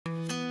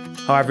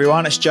Hi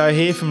everyone, it's Joe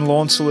here from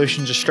Lawn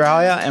Solutions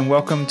Australia and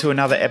welcome to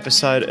another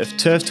episode of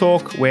Turf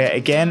Talk, where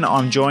again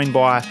I'm joined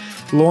by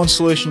Lawn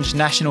Solutions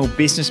National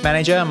Business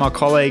Manager, my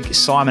colleague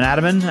Simon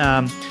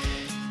Adermann.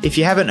 If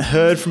you haven't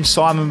heard from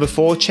Simon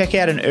before, check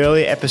out an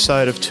earlier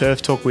episode of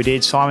Turf Talk we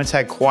did. Simon's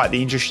had quite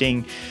the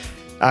interesting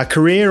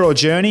career or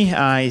journey.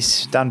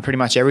 He's done pretty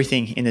much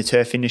everything in the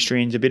turf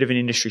industry and is a bit of an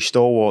industry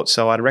stalwart.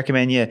 So I'd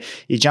recommend you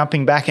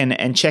jumping back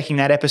and checking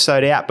that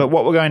episode out. But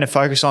what we're going to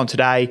focus on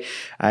today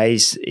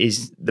is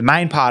the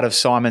main part of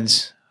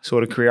Simon's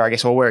sort of career, I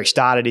guess, or where he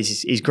started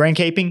is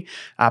greenkeeping,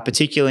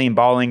 particularly in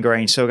bowling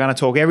greens. So we're going to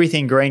talk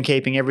everything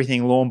greenkeeping,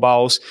 everything lawn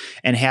bowls,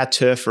 and how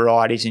turf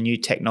varieties and new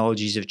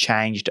technologies have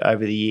changed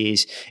over the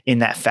years in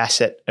that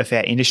facet of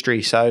our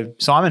industry. So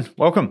Simon,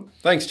 welcome.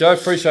 Thanks, Joe.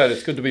 Appreciate it.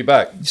 It's good to be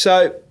back.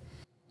 So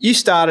you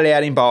started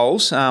out in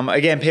bowls.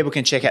 Again, people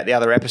can check out the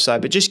other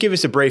episode, but just give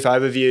us a brief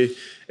overview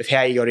of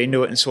how you got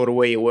into it and sort of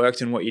where you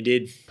worked and what you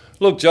did.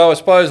 Look, Joe, I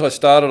suppose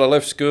I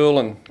left school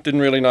and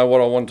didn't really know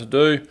what I wanted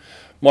to do.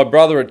 My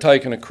brother had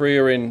taken a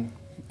career in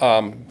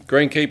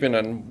greenkeeping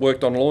and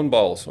worked on lawn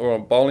bowls or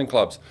on bowling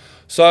clubs.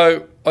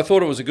 So I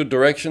thought it was a good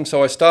direction.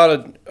 So I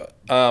started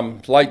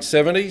late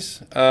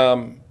 70s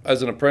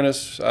as an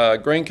apprentice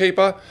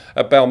greenkeeper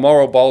at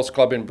Balmoral Bowls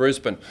Club in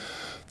Brisbane.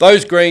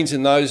 Those greens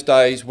in those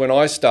days when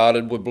I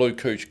started were blue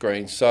couch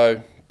greens.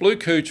 So blue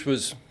couch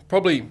was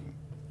probably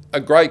a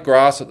great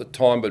grass at the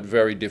time, but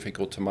very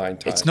difficult to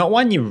maintain. It's not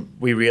one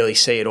we really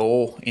see at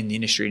all in the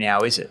industry now,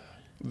 is it?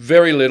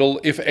 Very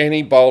little, if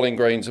any, bowling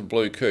greens are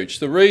blue couch.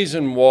 The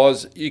reason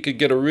was you could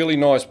get a really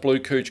nice blue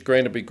couch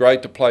green. It'd be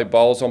great to play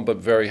bowls on, but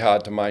very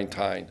hard to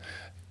maintain.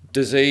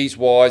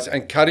 Disease-wise,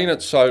 and cutting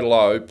it so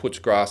low puts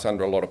grass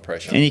under a lot of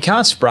pressure. And you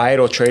can't spray it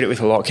or treat it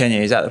with a lot, can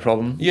you? Is that the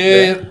problem?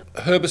 Yeah,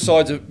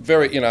 herbicides are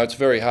very, it's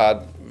very hard,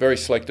 very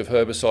selective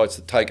herbicides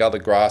that take other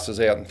grasses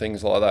out and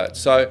things like that.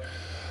 So,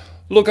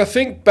 look, I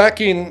think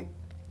it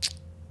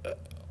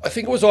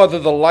was either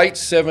the late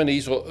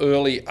 70s or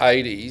early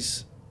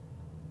 80s,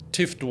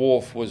 Tiff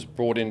Dwarf was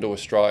brought into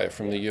Australia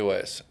from the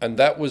US, and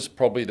that was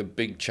probably the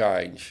big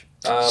change.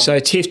 So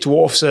Tiff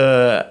Dwarf's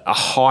a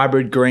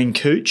hybrid green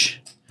couch?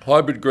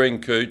 Hybrid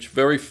green couch,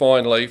 very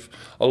fine leaf,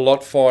 a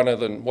lot finer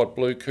than what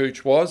blue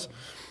couch was.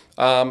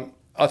 I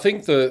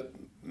think the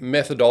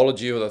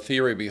methodology or the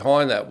theory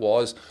behind that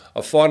was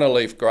a finer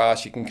leaf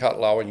grass, you can cut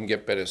lower and you can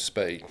get better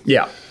speed.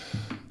 Yeah.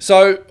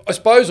 So I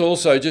suppose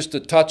also just to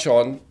touch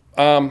on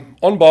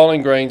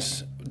bowling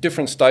greens,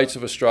 different states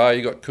of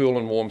Australia, you've got cool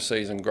and warm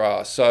season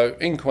grass. So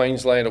in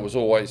Queensland, it was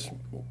always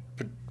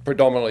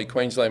predominantly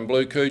Queensland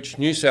blue couch.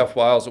 New South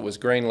Wales, it was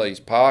Greenleys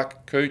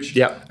Park couch.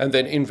 Yep. And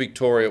then in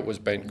Victoria, it was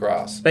bent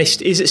grass.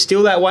 Is it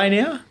still that way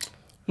now?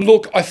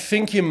 Look, I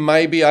think you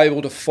may be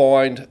able to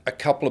find a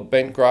couple of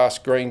bent grass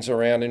greens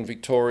around in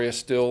Victoria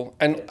still.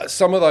 And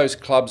some of those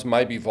clubs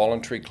may be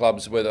voluntary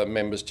clubs where the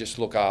members just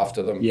look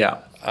after them. Yeah.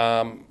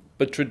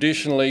 But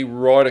traditionally,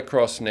 right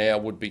across now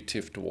would be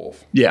Tiff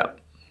Dwarf. Yeah.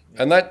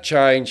 And that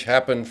change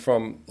happened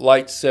from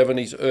late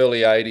 70s,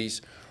 early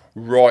 80s,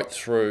 right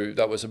through.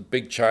 That was a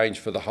big change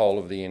for the whole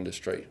of the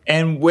industry.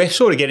 And we're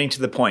sort of getting to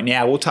the point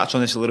now, we'll touch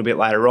on this a little bit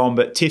later on,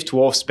 but Tiff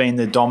Dwarf's been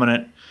the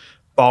dominant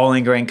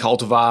bowling green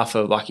cultivar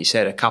for, like you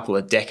said, a couple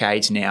of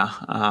decades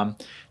now.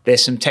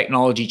 There's some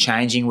technology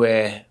changing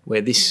where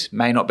this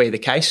may not be the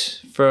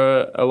case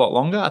for a lot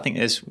longer. I think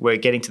we're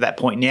getting to that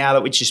point now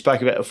that which you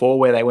spoke about before,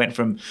 where they went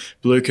from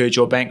blue couch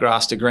or bent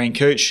grass to green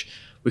couch.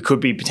 We could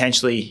be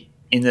potentially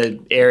in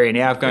the area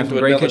now of going from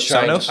green couch to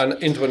something else.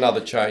 Into another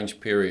change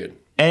period.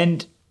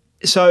 And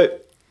so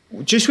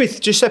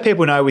just so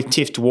people know, with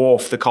Tiff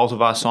Dwarf, the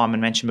cultivar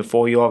Simon mentioned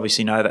before, you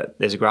obviously know that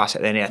there's a grass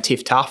out there now,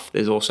 Tiff Tough.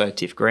 There's also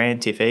Tiff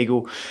Grand, Tiff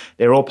Eagle.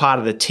 They're all part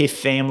of the Tiff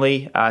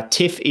family.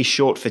 Tiff is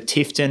short for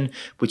Tifton,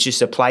 which is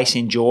a place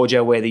in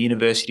Georgia where the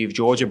University of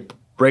Georgia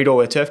breed all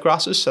their turf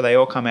grasses, so they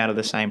all come out of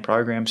the same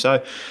program.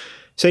 So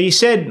you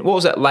said, what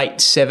was that, late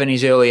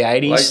 70s, early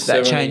 80s,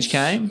 that 70s, change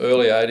came?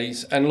 Early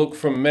 80s. And look,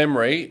 from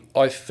memory,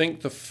 I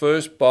think the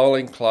first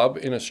bowling club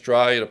in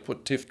Australia to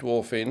put Tiff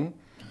Dwarf in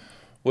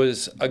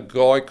was a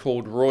guy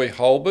called Roy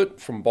Holbert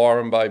from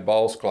Byron Bay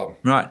Bowls Club.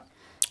 Right.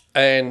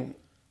 And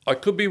I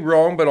could be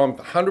wrong, but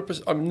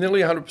I'm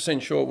nearly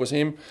 100% sure it was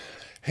him.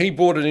 He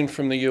brought it in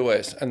from the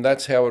US, and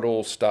that's how it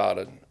all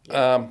started.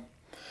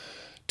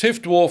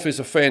 Tiff Dwarf is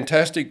a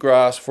fantastic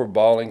grass for a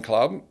bowling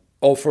club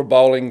or for a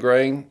bowling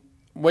green.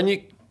 When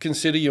you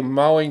consider you're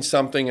mowing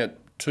something at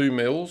 2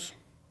 mils,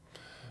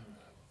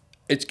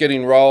 it's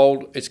getting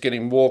rolled, it's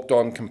getting walked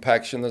on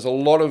compaction. There's a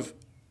lot of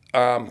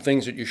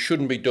things that you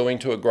shouldn't be doing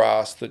to a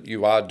grass that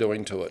you are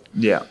doing to it.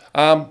 Yeah.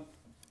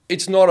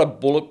 It's not a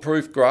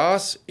bulletproof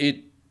grass.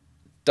 It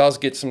does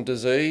get some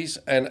disease,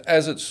 and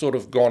as it's sort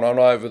of gone on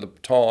over the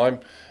time,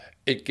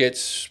 it gets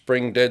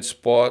spring dead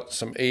spot,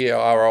 some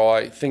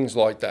ERI, things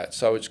like that.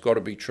 So it's got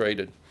to be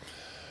treated.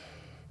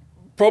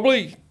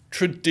 Probably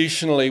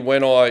traditionally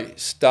when I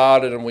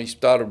started and we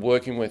started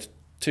working with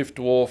Tiff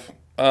Dwarf,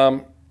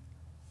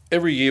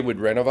 every year we'd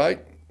renovate.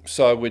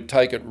 So we'd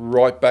take it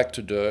right back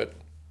to dirt.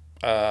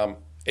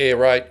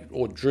 aerate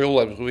or drill,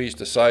 as we used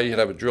to say. You'd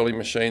have a drilling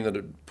machine that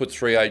would put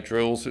 3/8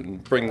 drills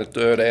and bring the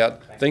dirt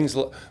out, things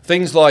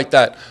like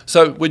that.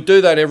 So we'd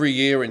do that every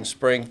year in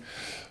spring.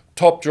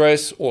 Top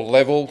dress or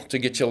level to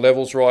get your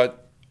levels right.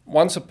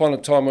 Once upon a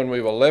time when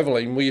we were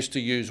leveling, we used to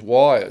use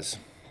wires.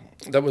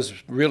 That was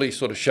really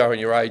sort of showing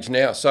your age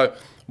now. So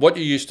what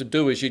you used to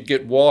do is you'd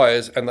get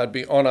wires and they'd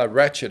be on a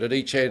ratchet at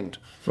each end.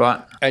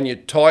 Right. And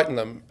you'd tighten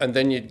them and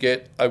then you'd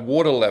get a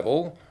water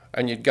level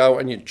and you'd go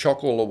and you'd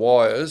chock all the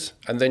wires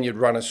and then you'd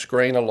run a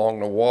screen along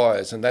the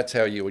wires, and that's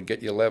how you would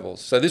get your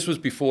levels. So this was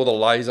before the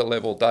laser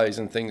level days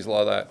and things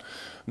like that.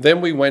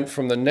 Then we went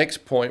from the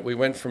next point, we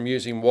went from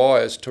using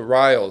wires to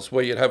rails,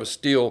 where you'd have a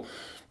steel,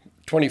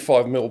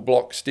 25mm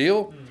block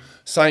steel,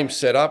 same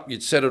setup,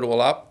 you'd set it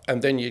all up,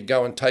 and then you'd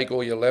go and take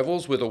all your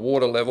levels with a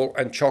water level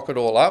and chock it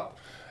all up,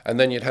 and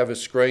then you'd have a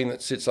screen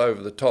that sits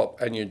over the top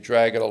and you'd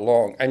drag it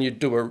along, and you'd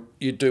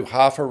do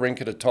half a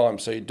rink at a time.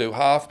 So you'd do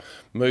half,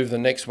 move the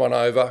next one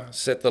over,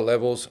 set the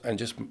levels, and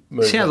just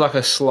move. Sounds like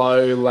a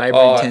slow,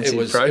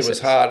 labour-intensive process. It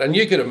was hard, and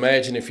you could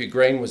imagine if your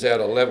green was out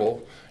of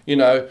level, you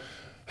know,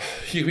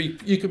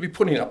 you could be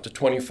putting up to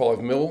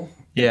 25mm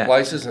in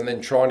places, and then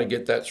trying to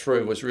get that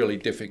through was really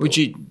difficult. Would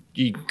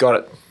you got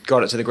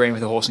it to the green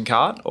with a horse and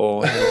cart,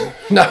 or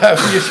no?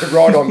 You used to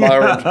ride on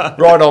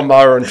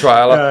mower and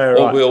trailer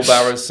or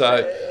wheelbarrows.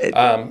 So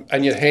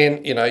and you'd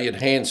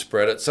hand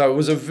spread it. So it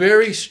was a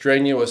very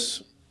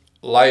strenuous,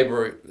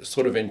 labour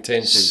sort of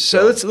intensive.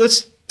 So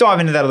let's dive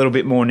into that a little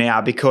bit more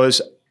now,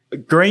 because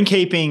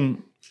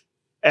greenkeeping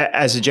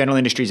as a general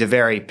industry is a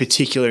very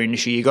particular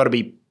industry. You've got to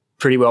be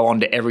pretty well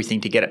onto everything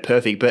to get it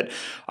perfect. But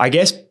I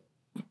guess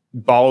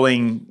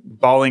bowling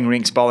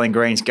rinks, bowling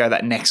greens go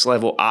that next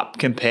level up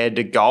compared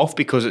to golf,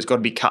 because it's got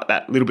to be cut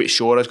that little bit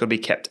shorter. It's got to be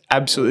kept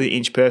absolutely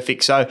inch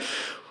perfect. So,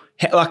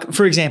 like,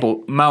 for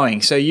example,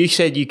 mowing. So you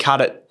said you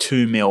cut it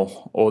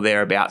 2mm or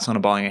thereabouts on a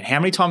bowling green. How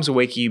many times a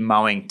week are you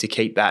mowing to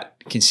keep that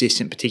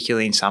consistent,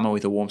 particularly in summer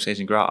with a warm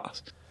season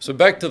grass? So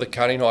back to the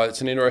cutting height,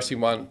 it's an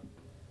interesting one.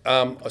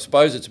 I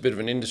suppose it's a bit of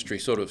an industry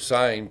sort of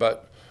saying,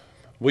 but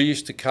we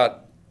used to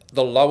cut,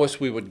 the lowest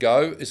we would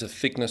go is a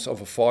thickness of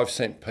a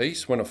 5-cent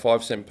piece, when a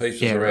 5-cent piece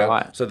was around.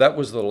 Right. So that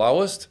was the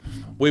lowest.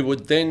 We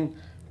would then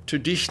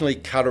traditionally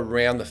cut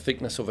around the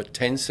thickness of a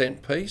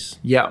 10-cent piece.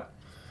 Yeah.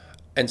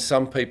 And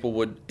some people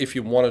would, if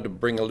you wanted to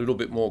bring a little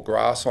bit more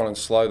grass on and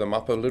slow them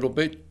up a little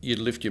bit, you'd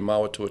lift your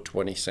mower to a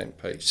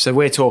 20-cent piece. So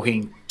we're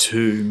talking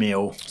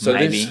 2mm, so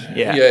maybe.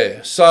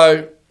 Yeah.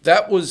 So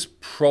that was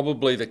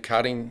probably the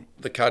cutting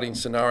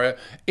scenario.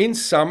 In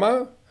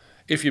summer,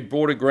 if you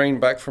brought a green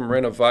back from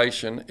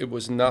renovation, it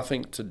was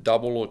nothing to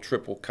double or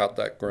triple cut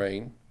that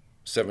green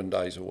 7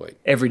 days a week.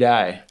 Every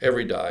day?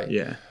 Every day.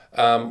 Yeah.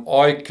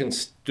 I can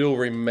still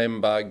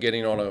remember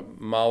getting on a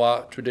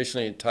mower.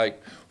 Traditionally, it'd take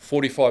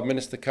 45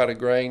 minutes to cut a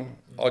green.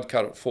 I'd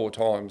cut it 4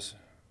 times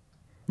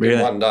in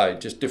one day,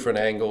 just different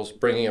angles,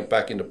 bringing it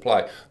back into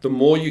play. The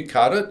more you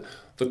cut it,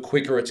 the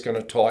quicker it's going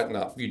to tighten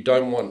up. You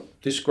don't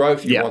want this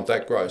growth, you want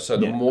that growth. So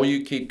the more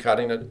you keep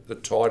cutting it, the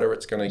tighter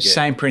it's going to get.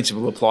 Same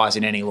principle applies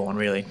in any lawn,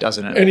 really,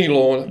 doesn't it? Any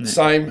lawn,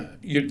 same.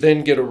 You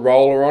then get a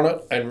roller on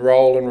it and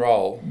roll and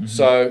roll. Mm-hmm.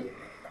 So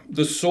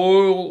the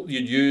soil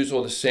you'd use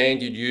or the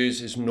sand you'd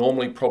use is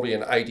normally probably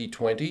an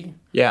 80-20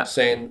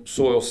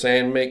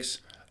 soil-sand mix,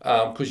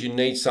 because you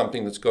need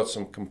something that's got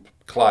some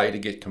clay to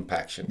get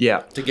compaction,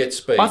 to get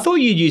speed. I thought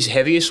you'd use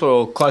heavier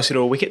soil closer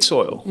to a wicket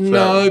soil.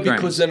 No,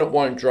 because then it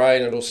won't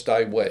drain, it'll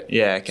stay wet.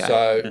 Yeah, okay.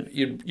 So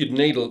you'd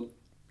need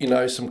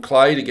some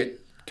clay to get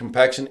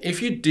compaction.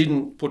 If you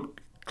didn't put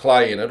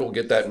clay in it or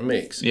get that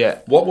mix,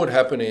 what would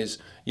happen is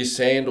your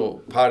sand or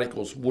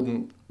particles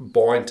wouldn't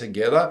bind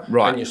together,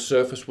 and your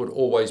surface would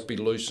always be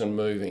loose and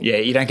moving. Yeah,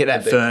 you don't get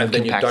that firm, and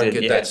then you don't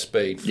get that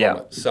speed from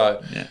it.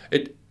 So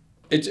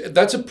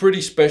that's a pretty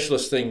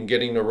specialist thing,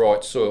 getting the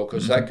right soil,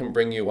 because that can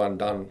bring you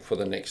undone for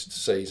the next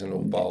season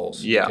or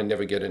bowls. You can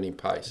never get any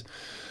pace.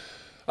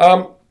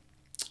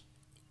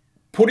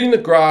 Putting the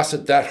grass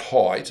at that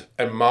height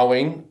and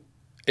mowing,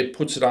 it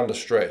puts it under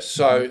stress.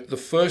 So the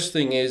first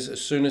thing is,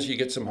 as soon as you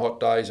get some hot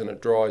days and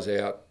it dries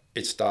out,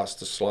 it starts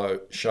to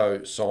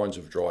show signs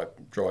of dry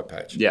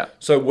patch. Yeah.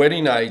 So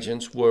wetting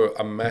agents were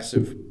a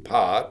massive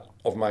part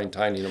of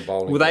maintaining a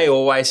bowling. Were they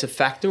always a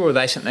factor, or were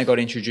they something that got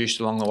introduced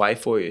along the way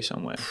for you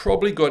somewhere?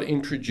 Probably got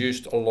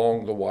introduced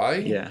along the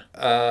way. Yeah.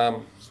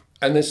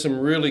 And there's some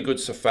really good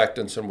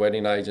surfactants and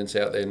wetting agents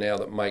out there now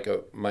that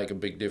make a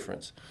big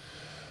difference.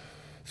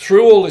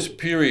 Through all this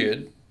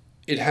period,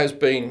 it has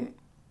been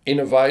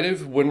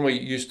innovative. When we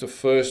used to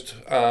first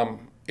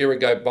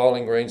irrigate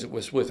bowling greens, it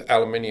was with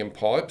aluminium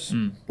pipes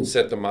and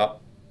set them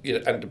up.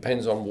 And it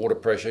depends on water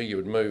pressure. You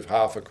would move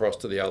half across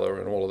to the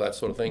other and all of that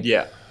sort of thing.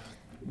 Yeah.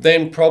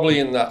 Then probably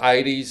in the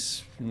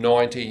 80s,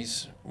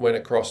 90s, went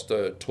across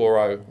to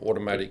Toro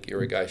automatic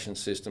irrigation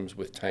systems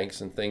with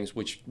tanks and things,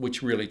 which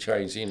really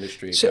changed the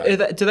industry. So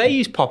do they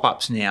use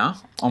pop-ups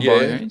now on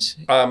bowling greens?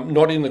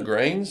 Not in the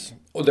greens.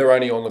 They're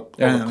only on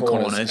the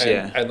corners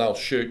and they'll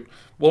shoot.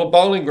 Well, a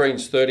bowling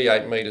green's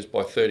 38 metres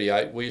by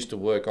 38. We used to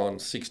work on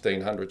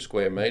 1,600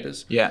 square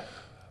metres. Yeah.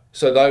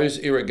 So those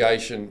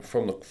irrigation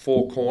from the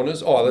four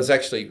corners, there's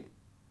actually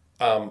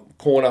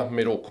corner,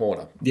 middle,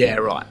 corner. Yeah,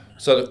 right.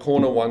 So the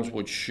corner ones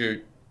would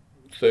shoot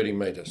 30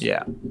 metres.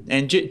 Yeah.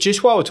 And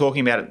just while we're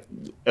talking about it,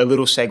 a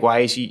little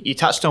segues, you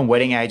touched on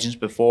wetting agents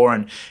before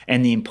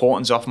and the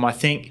importance of them. I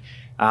think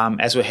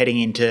as we're heading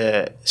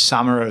into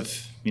summer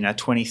of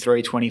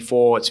 23,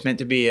 24, it's meant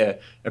to be a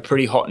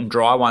pretty hot and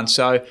dry one.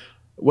 So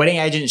wetting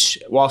agents,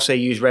 whilst they're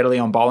used readily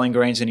on bowling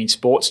greens and in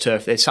sports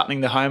turf, there's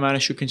something the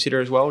homeowner should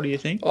consider as well, do you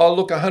think? Oh,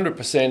 look,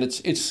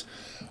 100%. It's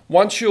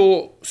once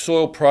your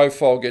soil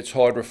profile gets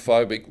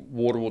hydrophobic,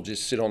 water will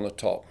just sit on the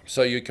top.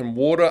 So you can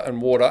water,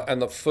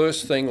 and the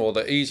first thing or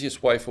the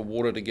easiest way for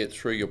water to get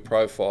through your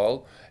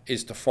profile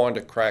is to find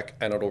a crack,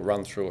 and it'll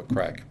run through a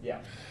crack.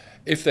 Yeah.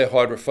 If they're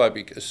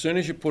hydrophobic, as soon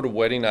as you put a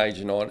wetting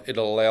agent on,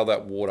 it'll allow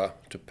that water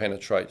to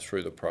penetrate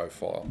through the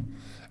profile.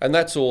 And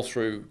that's all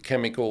through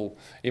chemical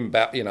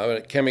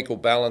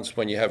balance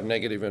when you have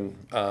negative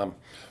and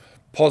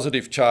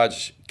positive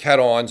charged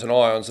cations and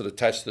ions that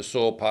attach to the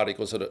soil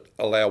particles that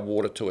allow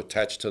water to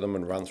attach to them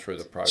and run through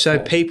the profile. So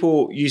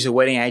people use a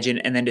wetting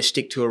agent and then to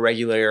stick to a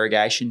regular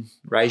irrigation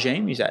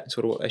regime? Is that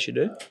sort of what they should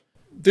do?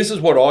 This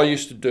is what I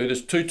used to do.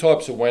 There's two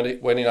types of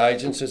wetting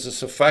agents. There's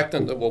a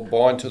surfactant that will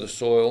bind to the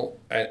soil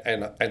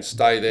and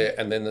stay there,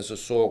 and then there's a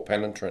soil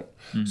penetrant.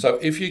 So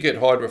if you get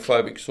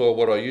hydrophobic soil,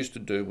 what I used to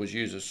do was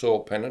use a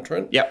soil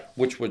penetrant,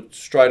 which would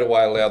straight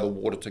away allow the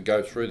water to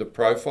go through the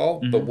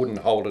profile, but wouldn't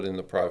hold it in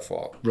the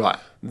profile. Right.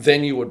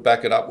 Then you would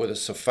back it up with a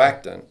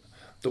surfactant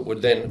that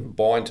would then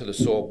bind to the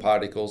soil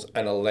particles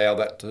and allow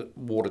that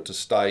water to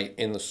stay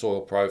in the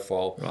soil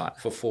profile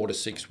for 4 to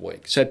 6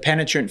 weeks. So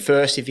penetrant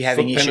first if you're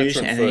having issues,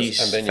 and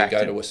then you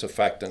go to a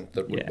surfactant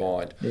that would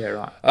bind.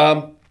 Yeah,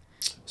 right.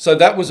 So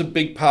that was a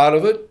big part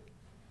of it.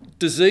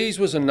 Disease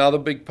was another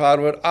big part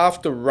of it.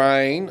 After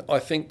rain, I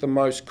think the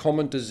most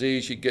common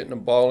disease you get in a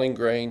bowling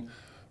green,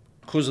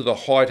 because of the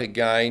height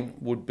again,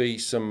 would be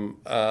some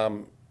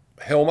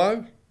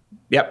helmo.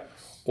 Yep.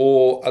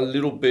 Or a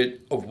little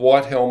bit of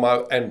white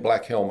helmo and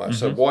black helmo.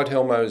 So white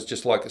helmo is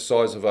just like the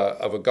size of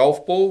a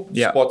golf ball,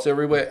 spots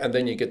everywhere, and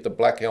then you get the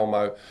black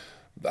helmo.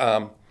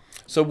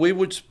 So we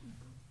would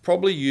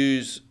probably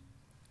use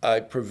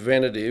a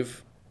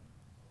preventative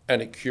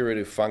and a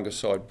curative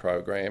fungicide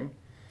program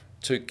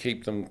to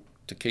keep them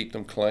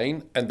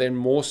clean, and then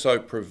more so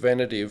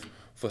preventative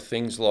for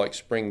things like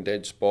spring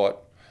dead spot,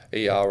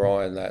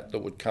 ERI and that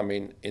would come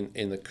in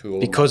the cooler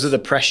because months. Of the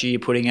pressure you're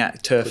putting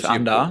at turf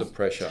under. The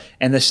pressure.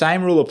 And the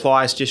same rule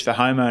applies just for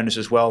homeowners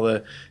as well.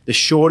 The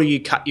shorter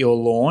you cut your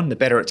lawn, the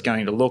better it's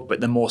going to look,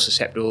 but the more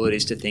susceptible it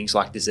is to things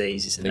like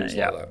disease, isn't it? Like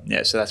that.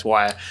 Yeah, so that's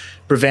why a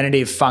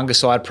preventative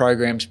fungicide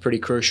program is pretty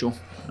crucial.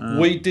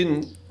 We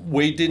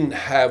didn't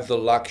have the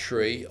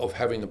luxury of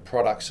having the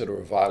products that are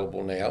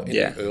available now in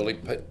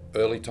the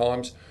early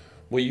times.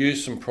 We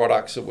used some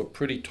products that were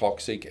pretty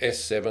toxic,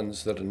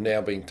 S7s, that are now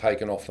being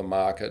taken off the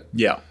market.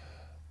 Yeah.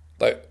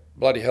 They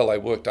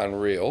worked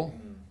unreal,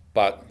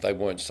 but they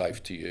weren't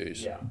safe to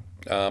use.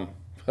 Yeah.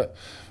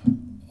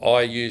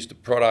 I used a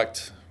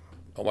product,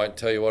 I won't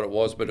tell you what it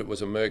was, but it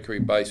was a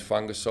mercury-based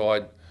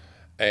fungicide,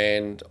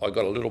 and I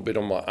got a little bit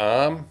on my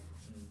arm,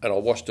 and I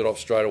washed it off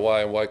straight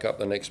away and woke up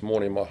the next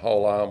morning, my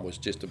whole arm was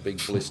just a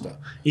big blister.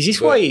 Is this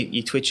why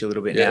you twitch a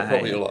little bit now? Yeah,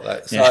 probably like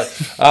that.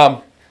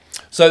 Yeah.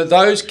 So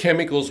those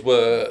chemicals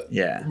were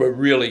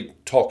really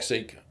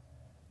toxic,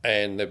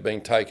 and they've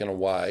been taken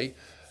away,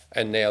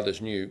 and now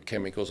there's new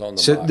chemicals on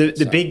the market.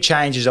 So the big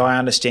change, as I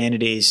understand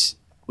it, is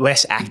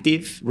less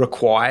active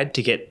required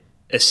to get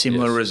a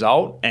similar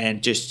result,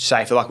 and just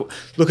safer. Like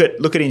look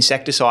at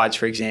insecticides,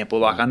 for example.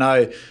 Like I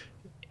know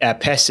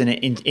pests and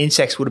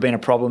insects would have been a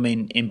problem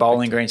in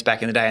bowling greens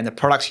back in the day, and the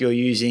products you're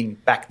using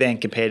back then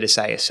compared to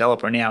say a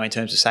Celepa now in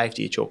terms of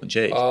safety are chalk and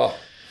cheese.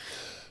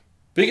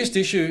 Biggest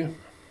issue.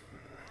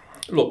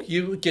 Look,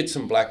 you would get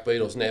some black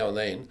beetles now and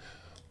then,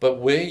 but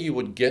where you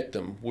would get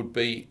them would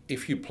be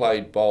if you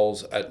played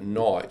bowls at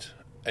night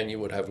and you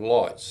would have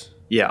lights.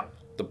 Yeah.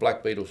 The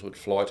black beetles would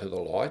fly to the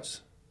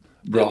lights.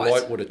 The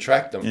light would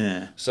attract them.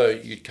 Yeah. So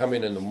you'd come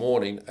in the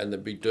morning and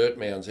there'd be dirt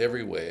mounds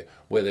everywhere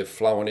where they've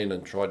flown in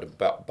and tried to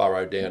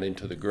burrow down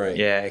into the green.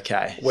 Yeah,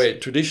 okay. Where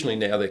traditionally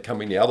now they're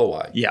coming the other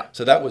way. Yeah.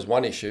 So that was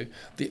one issue.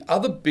 The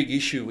other big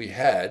issue we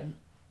had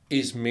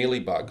is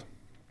mealybug.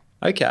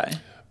 Okay.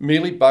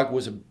 Mealybug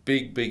was a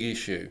big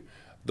issue.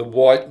 The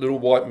little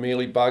white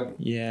mealybug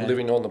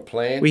living on the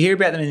plant. We hear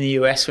about them in the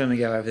US when we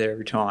go over there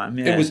every time.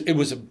 Yeah. It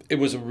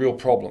was a real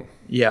problem.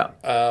 Yeah.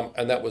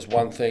 And that was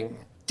one thing.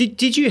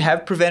 Did you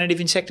have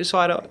preventative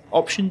insecticide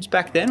options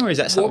back then, or is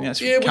that something that's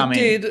come in? Yeah, we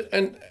did,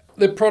 and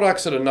they're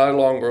products that are no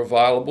longer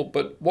available.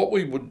 But what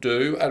we would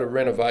do at a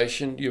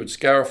renovation, you would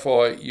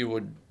scarify, you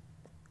would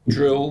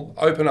drill,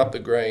 open up the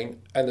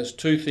green, and there's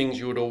two things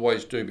you would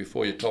always do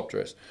before your top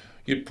dress.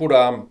 You'd put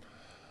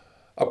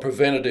a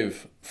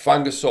preventative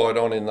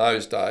fungicide on in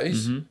those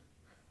days,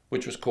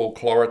 which was called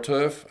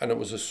Chloroturf, and it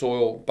was a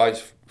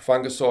soil-based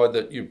fungicide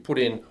that you put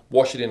in,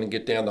 wash it in, and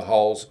get down the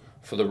holes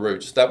for the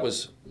roots.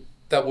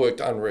 That worked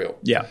unreal.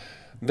 Yeah.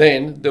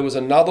 Then there was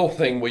another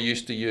thing we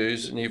used to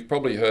use, and you've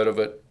probably heard of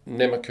it,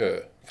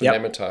 Nemacur. for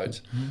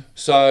nematodes.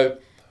 So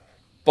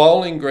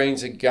bowling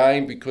greens,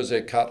 again, because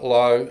they're cut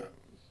low,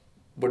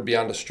 would be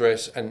under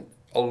stress, and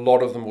a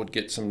lot of them would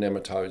get some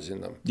nematodes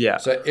in them. Yeah.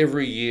 So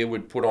every year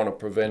we'd put on a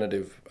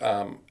preventative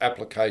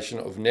application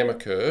of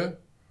Nemacur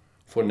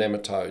for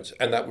nematodes,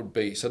 and that would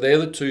be, so they're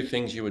the two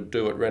things you would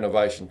do at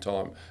renovation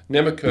time: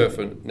 Nemacur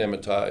for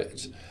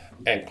nematodes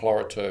and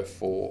Chloroturf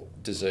for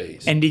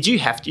disease. And did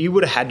you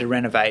would have had to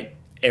renovate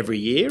every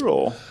year,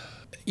 or?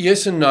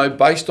 Yes and no,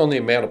 based on the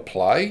amount of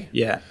play.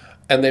 Yeah.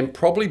 And then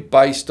probably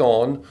based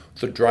on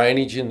the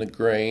drainage in the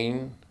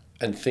green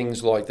and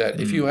things like that.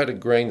 If you had a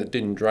green that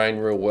didn't drain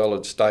real well,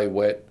 it'd stay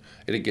wet,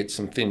 it'd get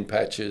some thin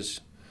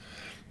patches.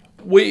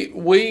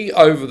 We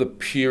over the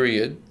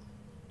period,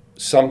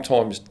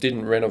 sometimes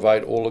didn't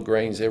renovate all the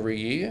greens every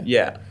year.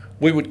 Yeah.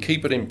 We would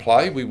keep it in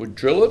play, we would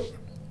drill it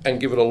and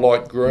give it a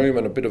light groom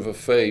and a bit of a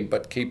feed,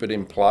 but keep it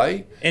in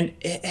play. And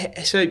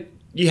so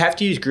you have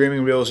to use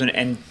grooming reels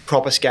and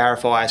proper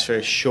scarifiers for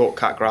a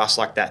shortcut grass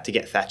like that to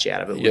get thatch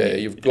out of it. Yeah,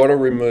 you've got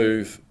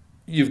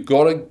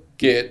to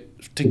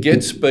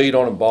get speed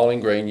on a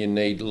bowling green, you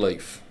need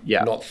leaf,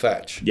 not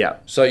thatch. Yeah.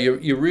 So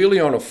you're really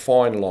on a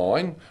fine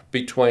line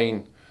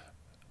between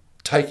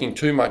taking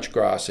too much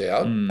grass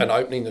out and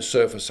opening the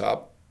surface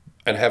up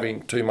and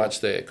having too much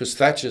there, because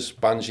thatch is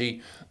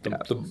spongy,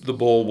 the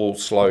ball will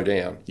slow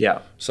down.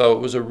 Yeah. So it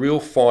was a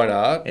real fine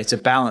art. It's a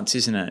balance,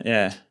 isn't it?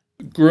 Yeah.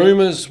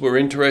 Groomers were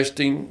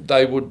interesting.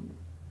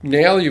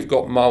 Now you've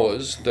got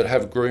mowers that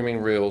have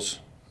grooming reels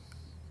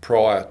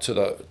prior to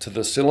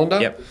the cylinder.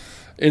 Yep.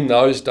 In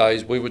those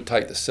days, we would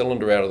take the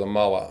cylinder out of the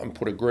mower and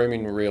put a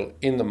grooming reel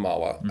in the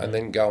mower and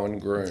then go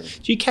and groom.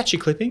 Do you catch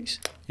your clippings?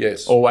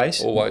 Yes.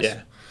 Always? Always.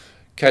 Yeah.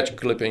 Catch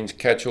clippings,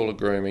 catch all the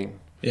grooming.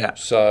 Yeah.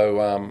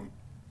 So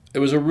it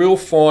was a real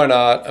fine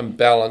art and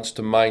balance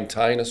to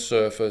maintain a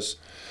surface.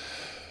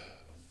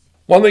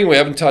 One thing we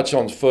haven't touched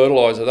on is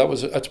fertiliser.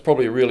 That's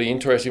probably a really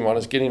interesting one,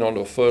 is getting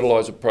onto a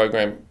fertiliser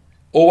program.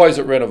 Always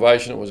at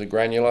renovation, it was a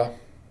granular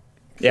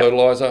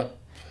fertiliser.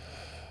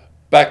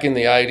 Back in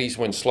the 80s,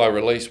 when slow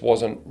release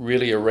wasn't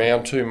really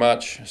around too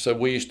much, so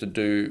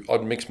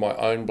I'd mix my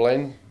own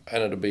blend,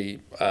 and it'd be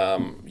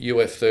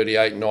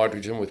UF38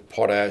 nitrogen with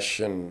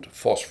potash and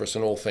phosphorus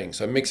and all things.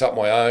 So mix up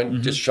my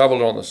own, just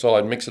shovel it on the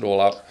side, mix it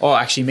all up. Oh,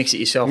 actually mix it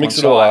yourself Mix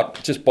on it all site.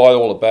 up, just buy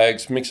all the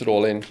bags, mix it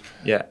all in.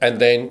 Yeah. And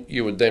then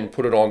you would then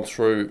put it on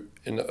through,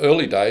 in the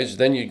early days,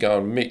 then you'd go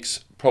and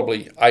mix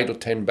probably 8 or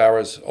 10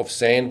 barras of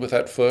sand with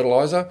that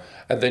fertiliser,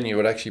 and then you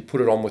would actually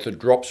put it on with a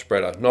drop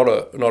spreader, not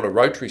a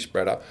rotary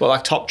spreader. Well,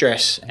 like top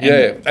dress.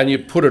 And you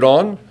put it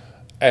on,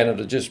 and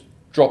it'll just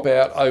drop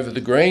out over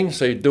the green.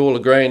 So you do all the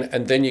green,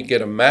 and then you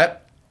get a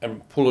mat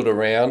and pull it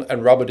around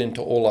and rub it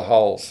into all the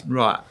holes.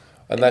 Right.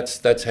 And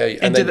that's how you...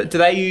 And do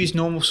they use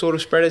normal sort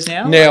of spreaders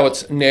now? Now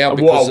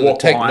because of the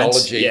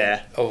technology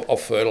kinds?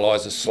 of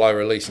fertilisers, slow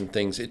release and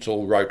things, it's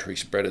all rotary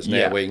spreaders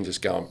now where you can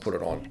just go and put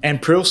it on.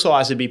 And prill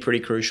size would be pretty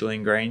crucial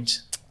in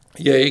greens.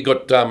 Yeah, you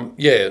got the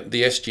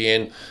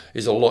SGN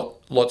is a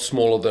lot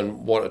smaller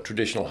than what a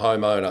traditional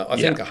homeowner. I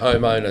think a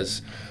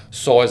homeowner's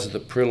size of the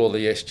prill or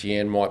the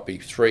SGN might be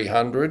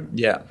 300.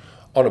 Yeah.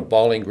 On a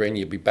bowling green,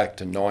 you'd be back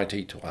to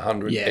 90 to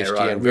 100 SGN.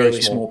 Right. Very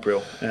Really small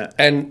prill. Yeah.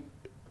 And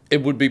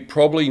it would be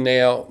probably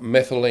now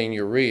methylene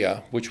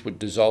urea, which would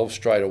dissolve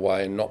straight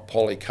away and not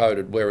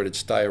poly-coated, where it'd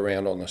stay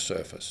around on the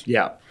surface.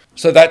 Yeah.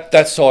 So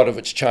that side of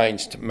it's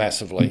changed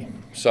massively.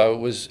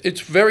 So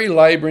it's very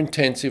labour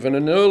intensive, and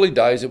in the early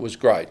days it was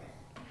great,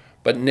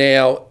 but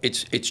now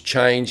it's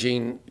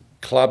changing.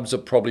 Clubs are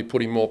probably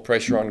putting more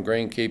pressure on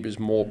greenkeepers,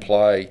 more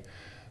play,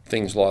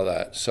 things like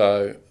that.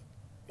 So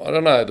I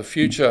don't know, the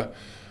future.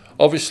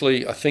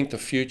 Obviously, I think the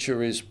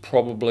future is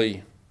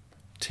probably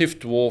Tiff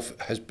Dwarf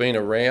has been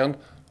around.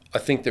 I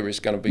think there is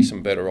going to be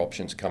some better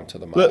options come to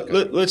the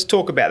market. Let's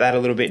talk about that a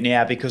little bit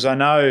now, because I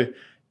know,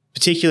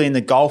 particularly in the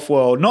golf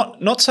world,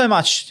 not so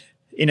much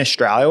in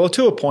Australia, or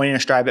to a point in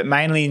Australia, but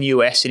mainly in the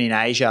US and in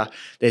Asia,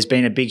 there's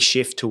been a big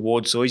shift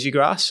towards zoysia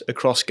grass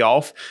across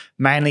golf,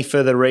 mainly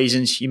for the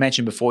reasons you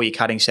mentioned before. You're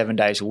cutting 7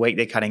 days a week.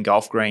 They're cutting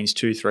golf greens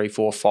 2, 3,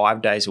 4,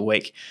 5 days a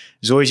week.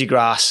 Zoysia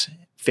grass,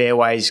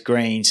 fairways,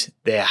 greens,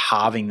 they're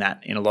halving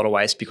that in a lot of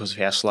ways because of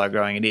how slow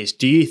growing it is.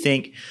 Do you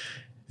think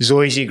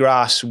zoysia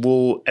grass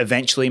will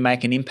eventually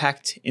make an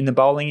impact in the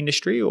bowling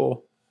industry,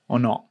 or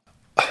not?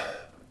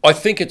 I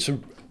think it's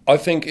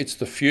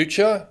the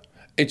future.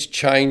 It's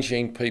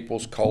changing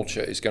people's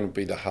culture is going to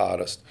be the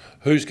hardest.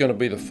 Who's going to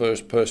be the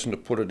first person to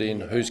put it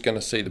in? Who's going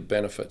to see the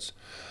benefits?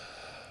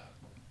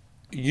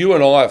 You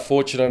and I are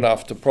fortunate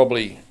enough to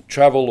probably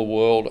travel the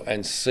world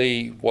and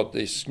see what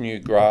these new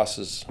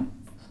grasses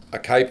are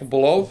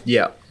capable of.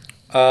 Yeah.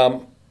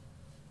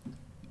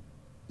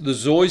 The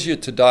zoysia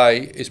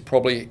today is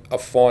probably a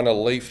finer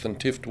leaf than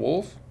Tiff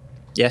Dwarf.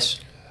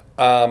 Yes.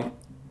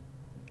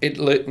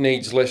 It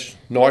needs less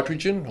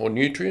nitrogen or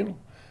nutrient.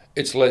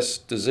 It's less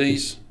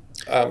disease.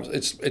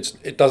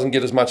 It doesn't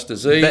get as much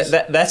disease.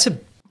 That's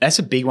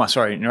a big one.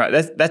 Sorry,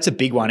 that's a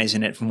big one,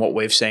 isn't it? From what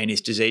we've seen is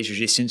disease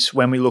resistance.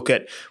 When we go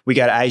to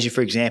Asia,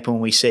 for example,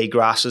 and we see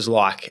grasses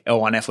like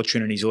L1F or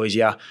Trinity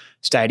zoysia,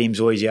 Stadium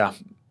zoysia,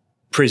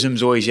 Prism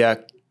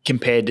zoysia,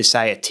 compared to,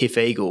 say, a Tiff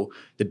Eagle,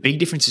 the big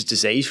difference is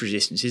disease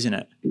resistance, isn't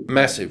it?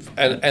 Massive.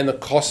 And the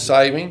cost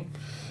saving.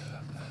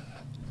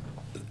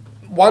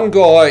 One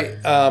guy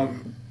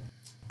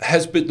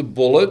has bit the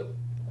bullet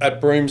at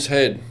Brooms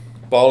Head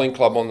Bowling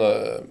Club on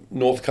the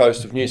north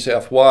coast of New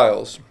South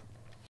Wales.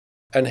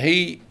 And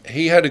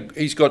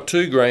he's got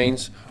 2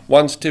 greens.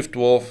 One's Tiff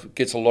Dwarf,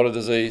 gets a lot of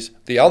disease.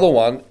 The other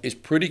one is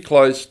pretty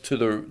close to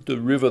the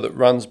river that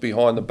runs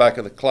behind the back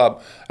of the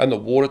club, and the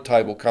water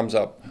table comes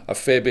up a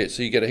fair bit.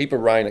 So you get a heap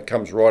of rain, it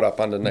comes right up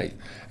underneath.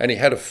 And he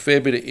had a fair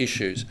bit of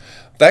issues.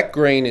 That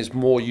green is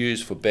more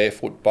used for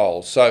barefoot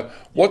bowls. So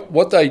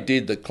what they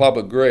did, the club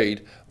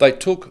agreed, they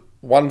took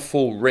one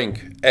full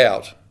rink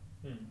out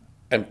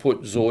and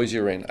put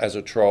zoysia in as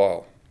a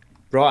trial.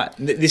 Right.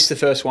 This is the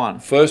first one?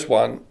 First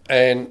one,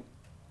 and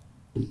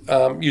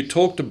you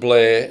talk to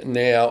Blair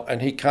now,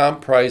 and he can't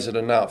praise it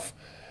enough.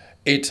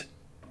 It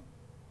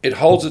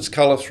holds its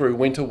colour through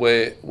winter,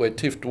 where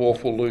Tiff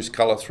Dwarf will lose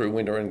colour through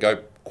winter and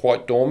go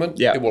quite dormant.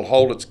 Yeah. It will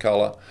hold its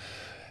colour.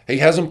 He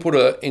hasn't put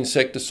an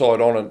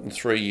insecticide on it in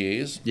 3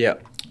 years. Yeah.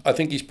 I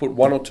think he's put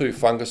 1 or 2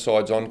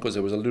 fungicides on because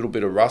there was a little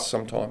bit of rust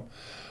sometime.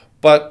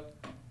 But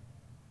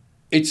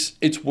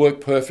it's worked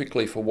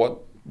perfectly for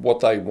what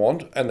they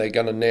want, and they're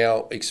going to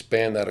now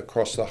expand that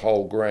across the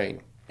whole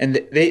green. And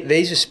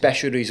these are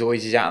specialty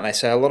zoysias, aren't they?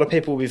 So a lot of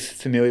people will be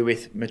familiar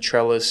with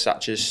matrellas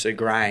such as Sir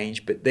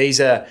Grange, but these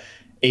are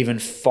even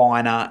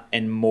finer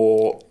and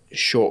more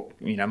short,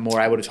 more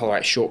able to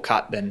tolerate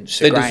shortcut than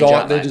Sir Grange,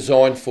 aren't they? They're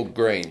designed for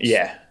greens.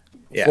 Yeah.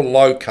 For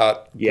low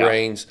cut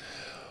greens.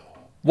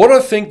 What I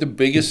think the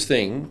biggest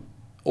thing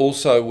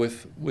also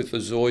with the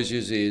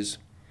zoysias is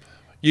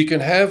you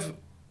can have,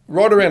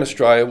 right around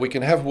Australia, we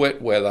can have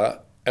wet weather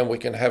and we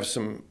can have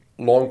some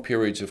long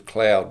periods of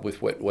cloud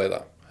with wet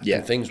weather. Yeah.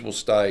 And things will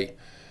stay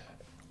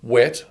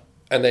wet,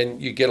 and then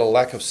you get a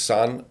lack of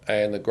sun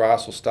and the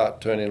grass will start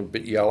turning a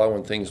bit yellow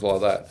and things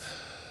like that.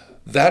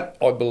 That,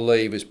 I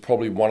believe, is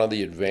probably one of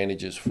the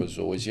advantages for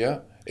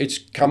zoysia.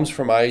 It comes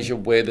from Asia,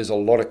 where there's a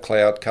lot of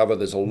cloud cover,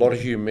 there's a lot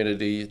of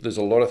humidity, there's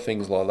a lot of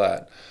things like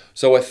that.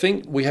 So I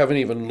think we haven't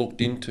even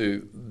looked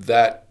into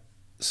that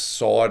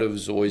side of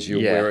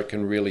zoysia where it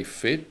can really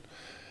fit.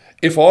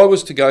 If I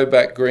was to go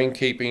back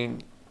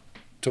greenkeeping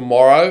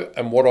tomorrow,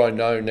 and what I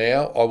know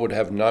now, I would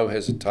have no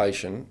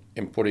hesitation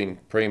in putting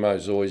Primo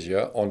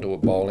zoysia onto a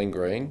bowling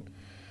green.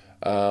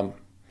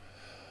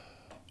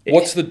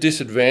 What's the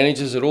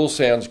disadvantages? It all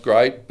sounds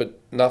great, but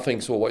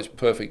nothing's always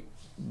perfect.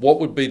 What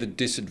would be the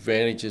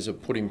disadvantages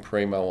of putting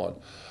Primo on?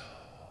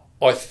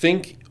 I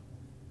think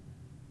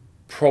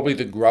probably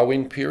the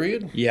grow-in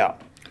period. Yeah.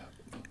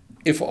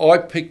 If I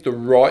picked the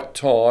right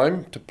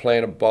time to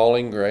plant a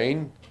bowling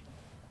green,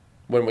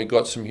 when we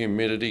got some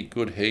humidity,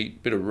 good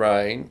heat, bit of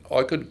rain,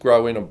 I could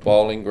grow in a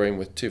bowling green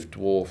with Tiff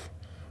Dwarf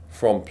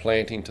from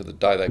planting to the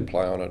day they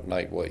play on it in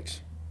 8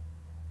 weeks.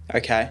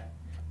 Okay.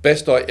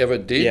 Best I ever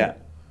did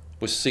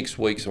was 6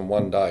 weeks and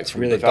 1 day.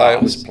 From really the day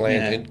it fast. was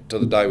planted to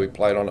the day we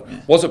played on it.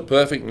 Was it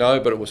perfect? No,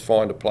 but it was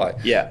fine to play.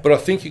 Yeah. But I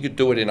think you could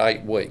do it in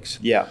 8 weeks.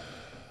 Yeah.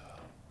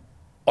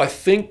 I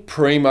think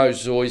Primo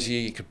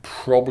zoysia, you could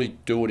probably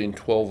do it in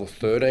 12 or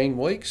 13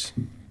 weeks.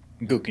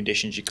 Good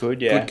conditions you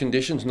could, Good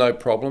conditions, no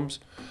problems.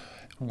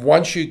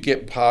 Once you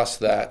get past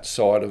that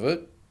side of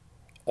it,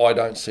 I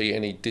don't see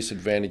any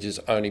disadvantages,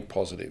 only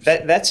positives.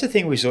 That's the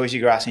thing with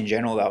zoysia grass in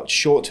general, though. It's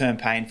short-term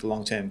pain for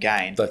long-term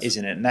gain,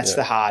 isn't it? And that's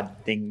the hard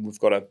thing we've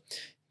got to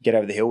get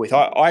over the hill with.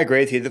 I agree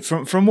with you.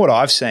 From what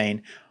I've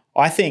seen,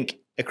 I think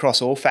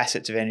across all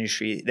facets of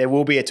industry, there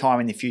will be a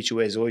time in the future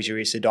where zoysia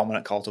is the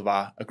dominant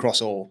cultivar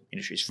across all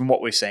industries, from what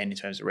we've seen in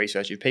terms of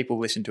research. If people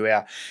listen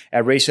to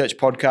our research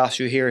podcast,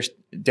 you'll hear us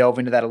delve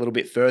into that a little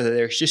bit further.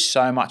 There's just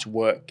so much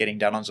work getting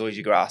done on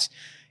zoysia grass.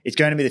 It's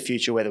going to be the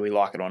future whether we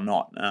like it or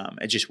not.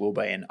 It just will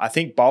be. And I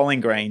think bowling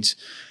greens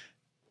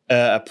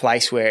are a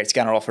place where it's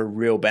going to offer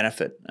real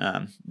benefit.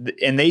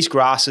 And these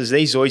grasses,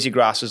 these zoysia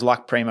grasses,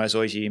 like Primo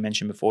zoysia you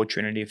mentioned before,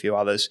 Trinity, a few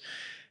others,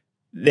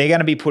 they're going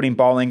to be put in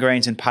bowling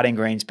greens and putting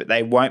greens, but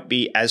they won't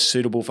be as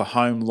suitable for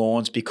home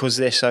lawns because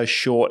they're so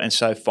short and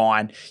so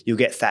fine. You'll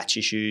get thatch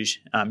issues.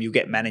 You'll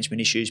get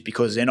management issues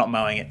because they're not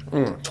mowing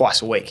it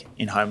twice a week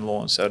in home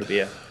lawns. So it'll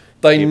be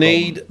They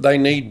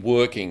need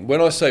working. When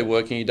I say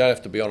working, you don't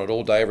have to be on it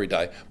all day, every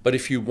day. But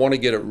if you want to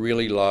get it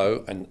really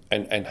low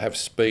and have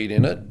speed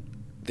in it,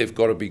 they've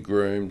got to be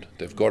groomed.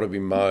 They've got to be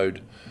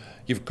mowed.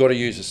 You've got to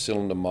use a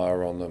cylinder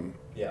mower on them.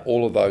 Yeah.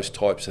 All of those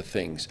types of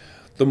things.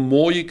 The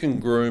more you can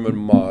groom and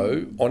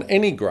mow on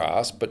any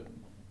grass, but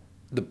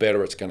the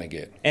better it's going to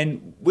get.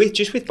 And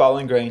with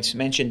bowling greens,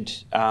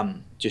 mentioned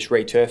just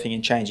returfing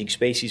and changing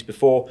species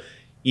before,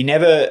 you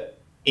never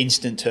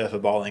instant turf a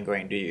bowling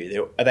green, do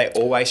you? Are they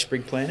always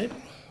sprig planted?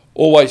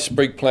 Always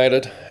sprig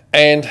planted.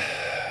 And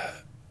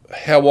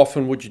how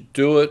often would you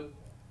do it?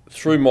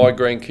 Through my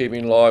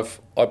greenkeeping life,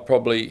 I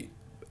probably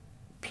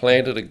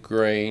planted a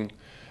green,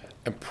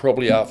 and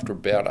probably after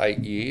about 8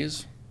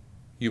 years,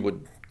 you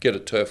would get a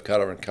turf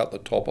cutter and cut the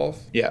top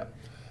off. Yeah.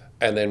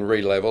 And then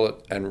re-level it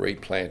and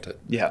replant it.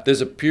 Yeah.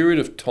 There's a period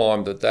of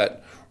time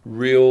that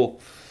real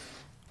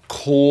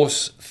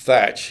coarse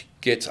thatch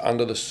gets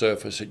under the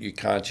surface that you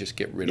can't just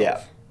get rid Yeah.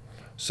 of.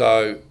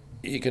 So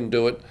you can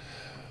do it.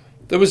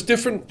 There was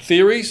different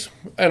theories,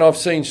 and I've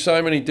seen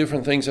so many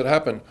different things that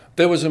happen.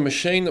 There was a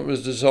machine that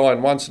was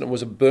designed once, and it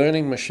was a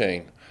burning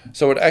machine.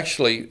 So it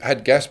actually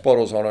had gas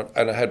bottles on it,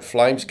 and it had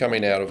flames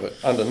coming out of it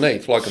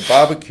underneath, like a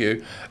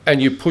barbecue,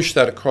 and you push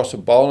that across a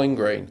bowling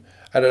green,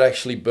 and it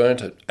actually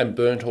burnt it, and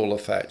burnt all the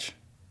thatch.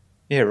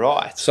 Yeah,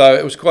 right. So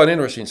it was quite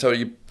interesting. So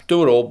you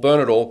do it all, burn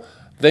it all,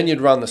 then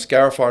you'd run the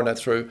scarifier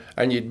through,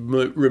 and you'd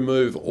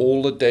remove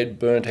all the dead,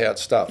 burnt out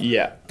stuff.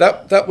 Yeah.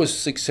 That was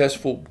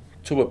successful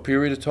to a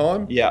period of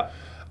time. Yeah.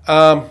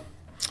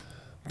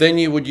 Then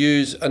you would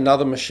use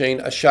another machine,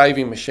 a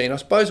shaving machine. I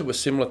suppose it was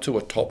similar to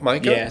a top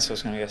maker. Yeah, that's what I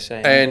was going to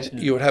say. And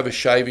you would have a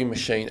shaving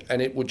machine,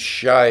 and it would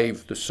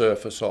shave the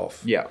surface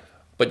off. Yeah.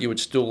 But you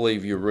would still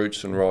leave your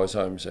roots and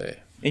rhizomes there.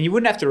 And you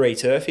wouldn't have to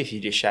re-turf if you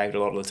just shaved a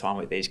lot of the time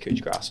with these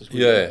couch grasses, would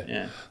Yeah. you?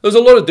 Yeah. There's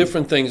a lot of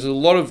different things. There's a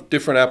lot of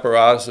different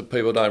apparatus that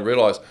people don't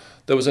realise.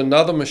 There was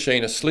another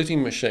machine, a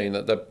slitting machine,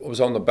 that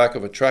was on the back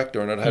of a tractor,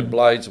 and it had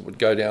blades that would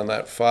go down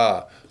that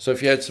far. So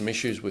if you had some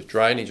issues with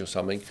drainage or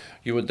something,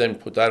 you would then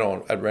put that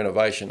on at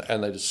renovation,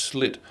 and they'd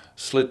slit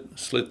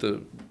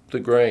the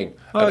green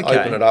and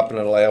open it up and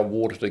allow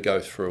water to go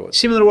through it.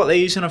 Similar to what they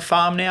use on a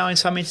farm now in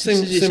some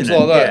instances, Seems isn't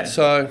like it? that. Yeah.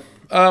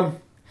 So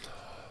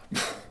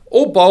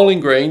all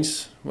bowling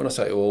greens, when I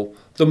say all,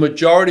 the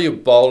majority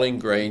of bowling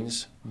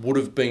greens would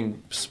have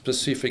been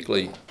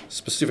specifically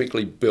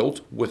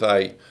built with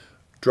a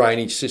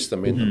drainage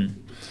system in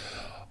them.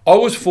 I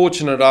was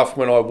fortunate enough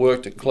when I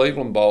worked at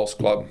Cleveland Bowls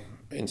Club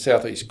in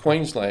southeast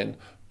Queensland,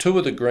 two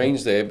of the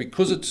greens there,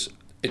 because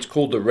it's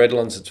called the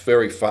Redlands, it's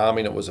very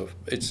farming,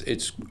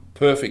 it's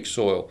perfect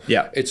soil.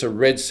 Yeah. It's a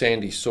red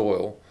sandy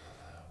soil.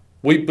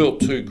 We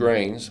built two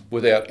greens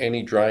without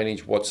any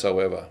drainage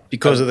whatsoever.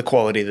 Because of the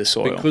quality of the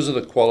soil. Because of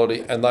the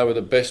quality, and they were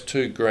the best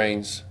two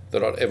greens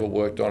that I'd ever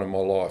worked on in my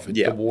life.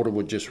 Yeah. The water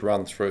would just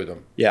run through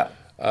them. Yeah.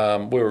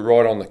 We were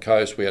right on the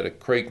coast. We had a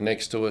creek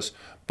next to us,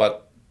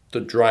 but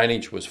the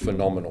drainage was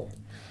phenomenal.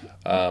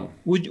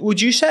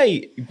 Would you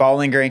say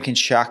bowling green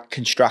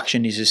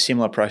construction is a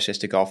similar process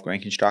to golf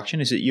green construction?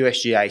 Is it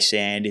USGA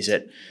sand? Is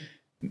it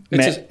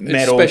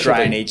metal specialty.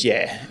 drainage?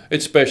 Yeah.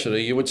 It's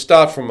specialty. You would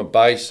start from a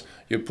base.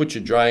 You'd put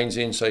your drains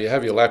in, so you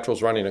have your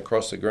laterals running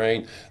across the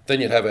green. Then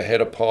you'd have a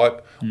header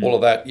pipe, all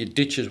of that. Your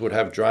ditches would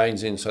have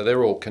drains in, so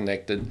they're all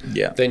connected.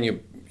 Yeah. Then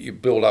you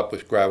build up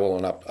with gravel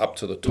and up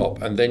to the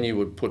top, and then you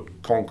would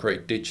put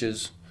concrete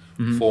ditches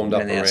formed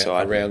up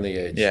around the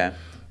edge. Yeah.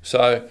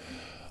 So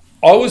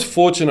I was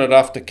fortunate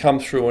enough to come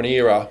through an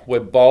era where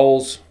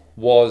bowls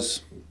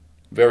was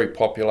very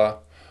popular.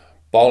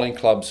 Bowling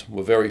clubs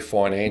were very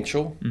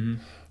financial.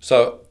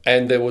 So,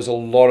 and there was a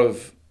lot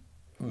of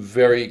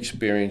very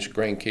experienced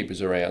greenkeepers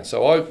around.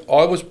 So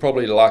I was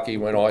probably lucky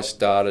when I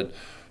started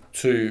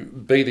to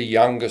be the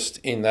youngest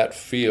in that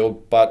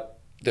field, but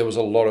there was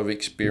a lot of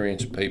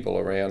experienced people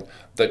around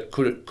that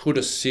could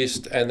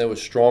assist, and there were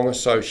strong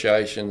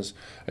associations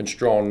and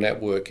strong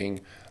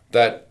networking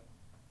that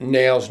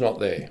now's not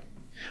there.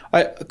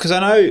 Because I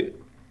know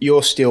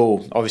you're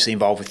still obviously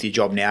involved with your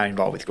job now,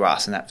 involved with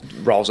grass, and that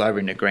rolls over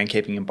into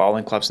greenkeeping and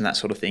bowling clubs and that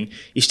sort of thing.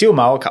 You still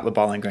mow a couple of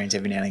bowling greens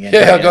every now and again.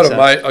 Yeah, I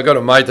got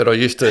a mate that I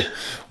used to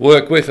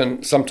work with,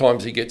 and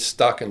sometimes he gets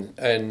stuck,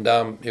 and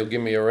he'll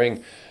give me a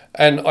ring,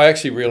 and I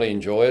actually really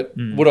enjoy it.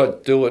 Would I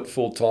do it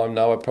full time?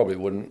 No, I probably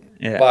wouldn't.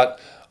 Yeah. But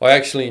I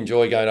actually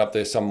enjoy going up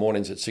there some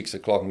mornings at 6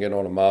 o'clock and getting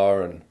on a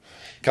mower and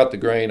cut the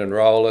green and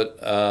roll it.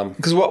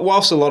 Because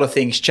whilst a lot of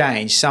things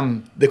change,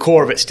 the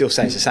core of it still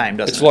stays the same,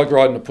 doesn't it? It's like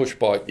riding a push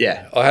bike.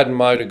 Yeah. I hadn't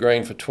mowed a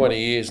green for 20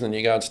 years, and then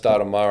you go and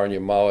start a mower and you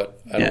mow it,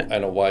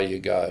 and away you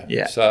go.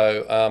 Yeah.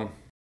 So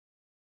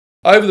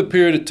over the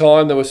period of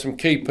time, there were some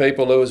key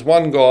people. There was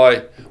one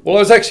guy, well,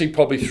 there was actually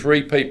probably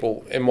three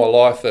people in my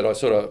life that I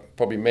sort of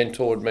probably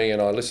mentored me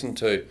and I listened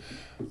to.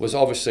 Was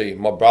obviously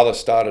my brother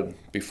started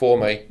before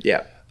me.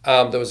 Yeah.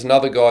 There was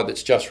another guy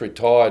that's just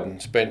retired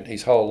and spent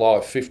his whole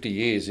life, 50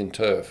 years in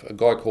turf, a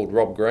guy called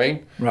Rob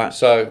Green. Right.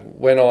 So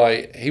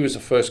he was the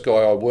first guy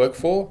I worked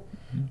for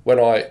when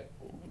I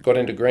got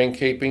into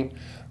greenkeeping.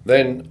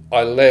 Then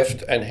I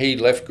left, and he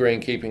left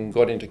greenkeeping and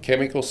got into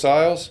chemical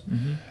sales.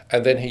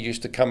 And then he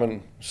used to come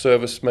and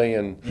service me,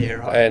 and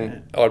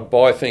I'd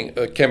buy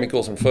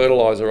chemicals and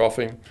fertiliser off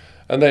him.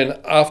 And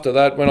then after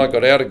that, when I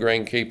got out of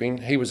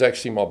greenkeeping, he was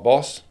actually my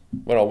boss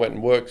when I went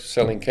and worked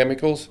selling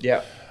chemicals.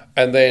 Yeah.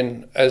 And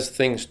then as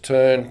things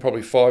turned,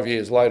 probably 5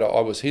 years later,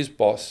 I was his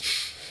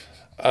boss.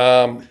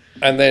 And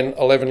then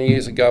 11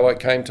 years ago, I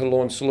came to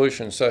Lawn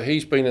Solutions. So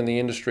he's been in the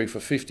industry for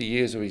 50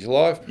 years of his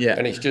life,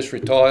 and he's just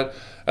retired.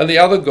 And the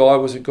other guy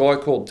was a guy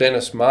called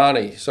Dennis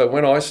Marnie. So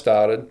when I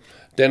started,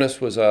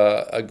 Dennis was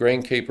a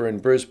greenkeeper in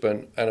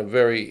Brisbane and a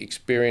very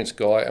experienced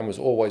guy, and was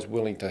always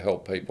willing to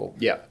help people.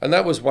 Yeah. And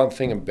that was one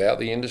thing about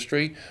the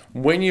industry.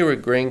 When you're a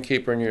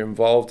greenkeeper and you're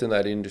involved in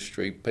that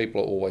industry,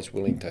 people are always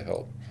willing to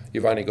help.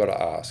 You've only got to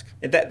ask.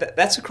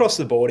 That's across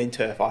the board in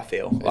turf, I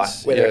feel.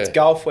 Whether it's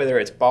golf, whether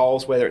it's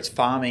bowls, whether it's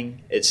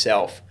farming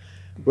itself.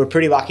 We're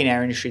pretty lucky in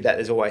our industry that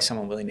there's always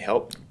someone willing to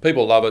help.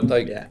 People love it.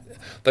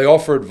 They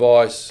offer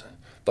advice.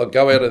 They'll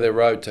go out of their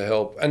road to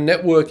help. And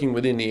networking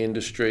within the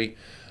industry,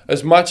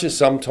 as much as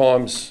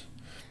sometimes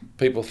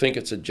people think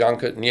it's a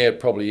junket, and yeah, it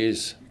probably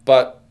is,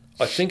 but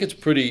I think it's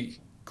pretty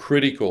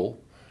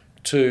critical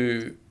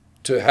to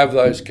have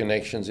those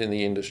connections in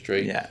the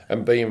industry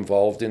and be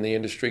involved in the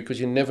industry,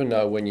 because you never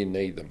know when you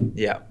need them.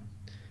 Yeah.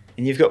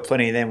 And you've got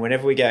plenty of them.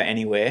 Whenever we go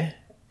anywhere,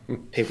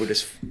 people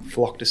just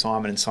flock to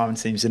Simon, and Simon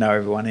seems to know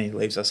everyone. He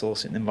leaves us all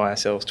sitting there by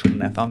ourselves,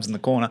 twiddling our thumbs in the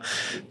corner.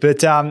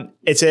 But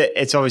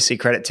it's obviously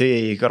credit to you.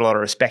 You've got a lot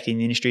of respect in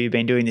the industry. You've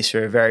been doing this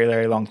for a very,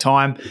 very long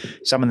time.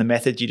 Some of the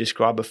methods you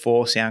described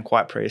before sound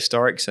quite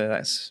prehistoric, so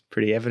that's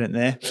pretty evident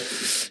there.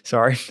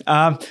 Sorry.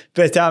 But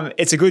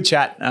it's a good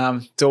chat.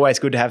 It's always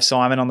good to have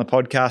Simon on the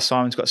podcast.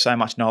 Simon's got so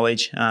much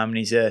knowledge, and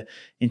he's an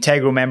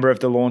integral member of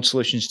the Lawn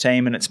Solutions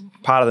team, and it's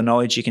part of the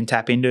knowledge you can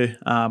tap into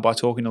by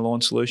talking to Lawn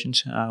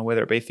Solutions,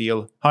 whether it be for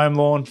your home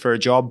lawn, for a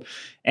job,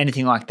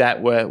 anything like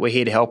that. We're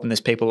here to help, and there's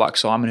people like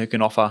Simon who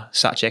can offer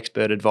such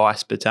expert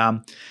advice. But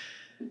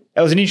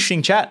it was an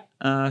interesting chat.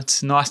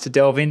 It's nice to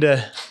delve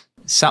into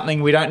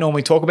something we don't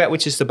normally talk about,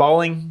 which is the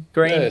bowling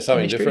green. Yeah,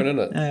 something industry. different,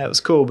 isn't it? Yeah, it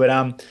was cool.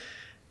 But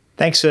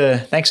thanks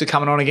for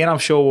coming on again. I'm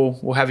sure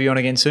we'll have you on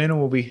again soon, and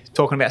we'll be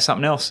talking about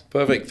something else.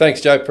 Perfect.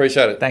 Thanks, Joe.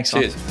 Appreciate it. Thanks,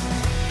 Cheers. Simon.